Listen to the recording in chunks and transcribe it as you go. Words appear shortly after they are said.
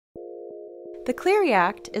The Clery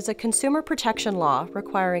Act is a consumer protection law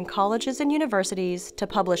requiring colleges and universities to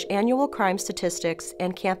publish annual crime statistics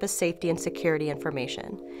and campus safety and security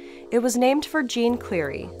information. It was named for Jean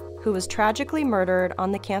Clery, who was tragically murdered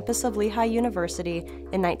on the campus of Lehigh University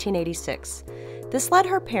in 1986. This led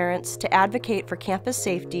her parents to advocate for campus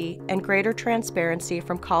safety and greater transparency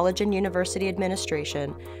from college and university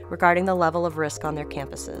administration regarding the level of risk on their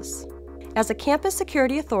campuses. As a Campus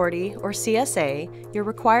Security Authority, or CSA, you're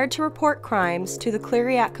required to report crimes to the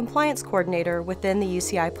Clery Act Compliance Coordinator within the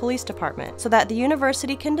UCI Police Department so that the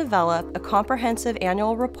university can develop a comprehensive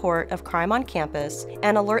annual report of crime on campus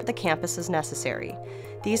and alert the campus as necessary.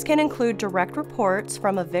 These can include direct reports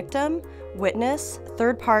from a victim, witness,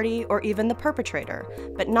 third party, or even the perpetrator,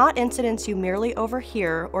 but not incidents you merely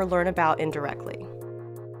overhear or learn about indirectly.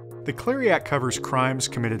 The Clery Act covers crimes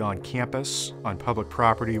committed on campus, on public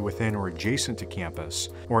property within or adjacent to campus,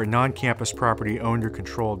 or at non-campus property owned or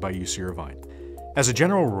controlled by UC Irvine. As a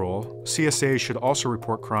general rule, CSAs should also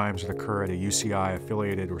report crimes that occur at a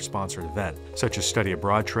UCI-affiliated or sponsored event, such as study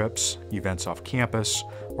abroad trips, events off campus,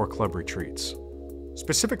 or club retreats.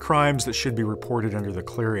 Specific crimes that should be reported under the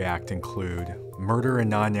Clery Act include murder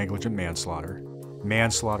and non-negligent manslaughter,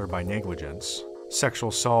 manslaughter by negligence, sexual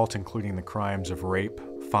assault including the crimes of rape,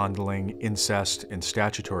 fondling, incest, and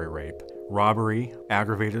statutory rape, robbery,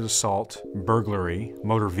 aggravated assault, burglary,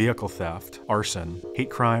 motor vehicle theft, arson, hate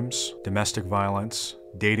crimes, domestic violence,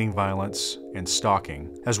 dating violence, and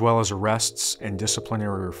stalking, as well as arrests and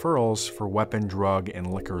disciplinary referrals for weapon, drug,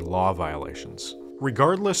 and liquor law violations.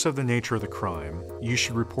 Regardless of the nature of the crime, you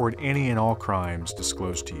should report any and all crimes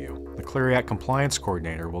disclosed to you. The Clery Act Compliance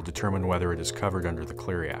Coordinator will determine whether it is covered under the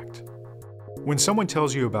Clery Act. When someone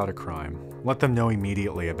tells you about a crime, let them know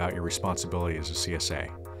immediately about your responsibility as a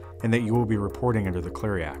CSA, and that you will be reporting under the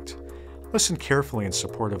Clery Act. Listen carefully and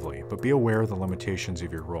supportively, but be aware of the limitations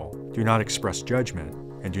of your role. Do not express judgment,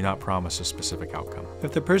 and do not promise a specific outcome.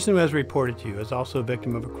 If the person who has reported to you is also a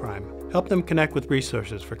victim of a crime, help them connect with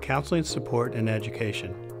resources for counseling, support, and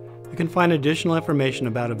education. You can find additional information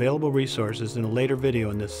about available resources in a later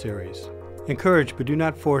video in this series. Encourage, but do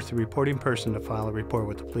not force the reporting person to file a report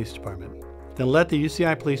with the police department. Then let the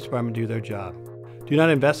UCI Police Department do their job. Do not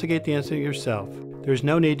investigate the incident yourself. There is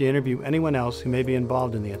no need to interview anyone else who may be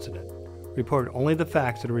involved in the incident. Report only the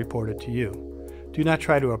facts that are reported to you. Do not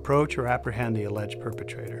try to approach or apprehend the alleged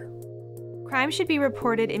perpetrator. Crime should be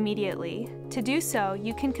reported immediately. To do so,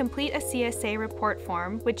 you can complete a CSA report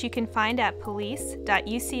form, which you can find at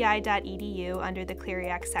police.uci.edu under the Clery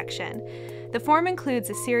Act section. The form includes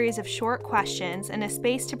a series of short questions and a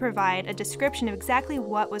space to provide a description of exactly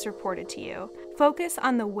what was reported to you. Focus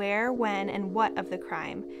on the where, when, and what of the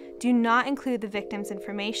crime. Do not include the victim's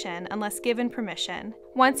information unless given permission.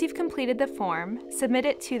 Once you've completed the form, submit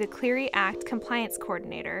it to the Clery Act Compliance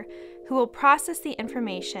Coordinator, who will process the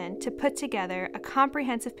information to put together a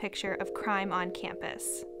comprehensive picture of crime on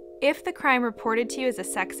campus. If the crime reported to you is a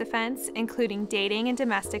sex offense, including dating and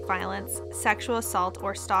domestic violence, sexual assault,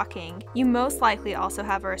 or stalking, you most likely also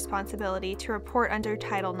have a responsibility to report under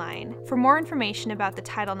Title IX. For more information about the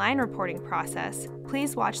Title IX reporting process,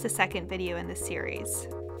 please watch the second video in this series.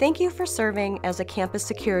 Thank you for serving as a Campus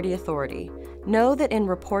Security Authority. Know that in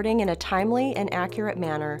reporting in a timely and accurate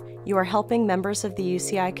manner, you are helping members of the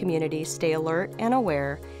UCI community stay alert and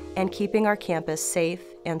aware and keeping our campus safe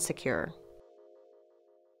and secure.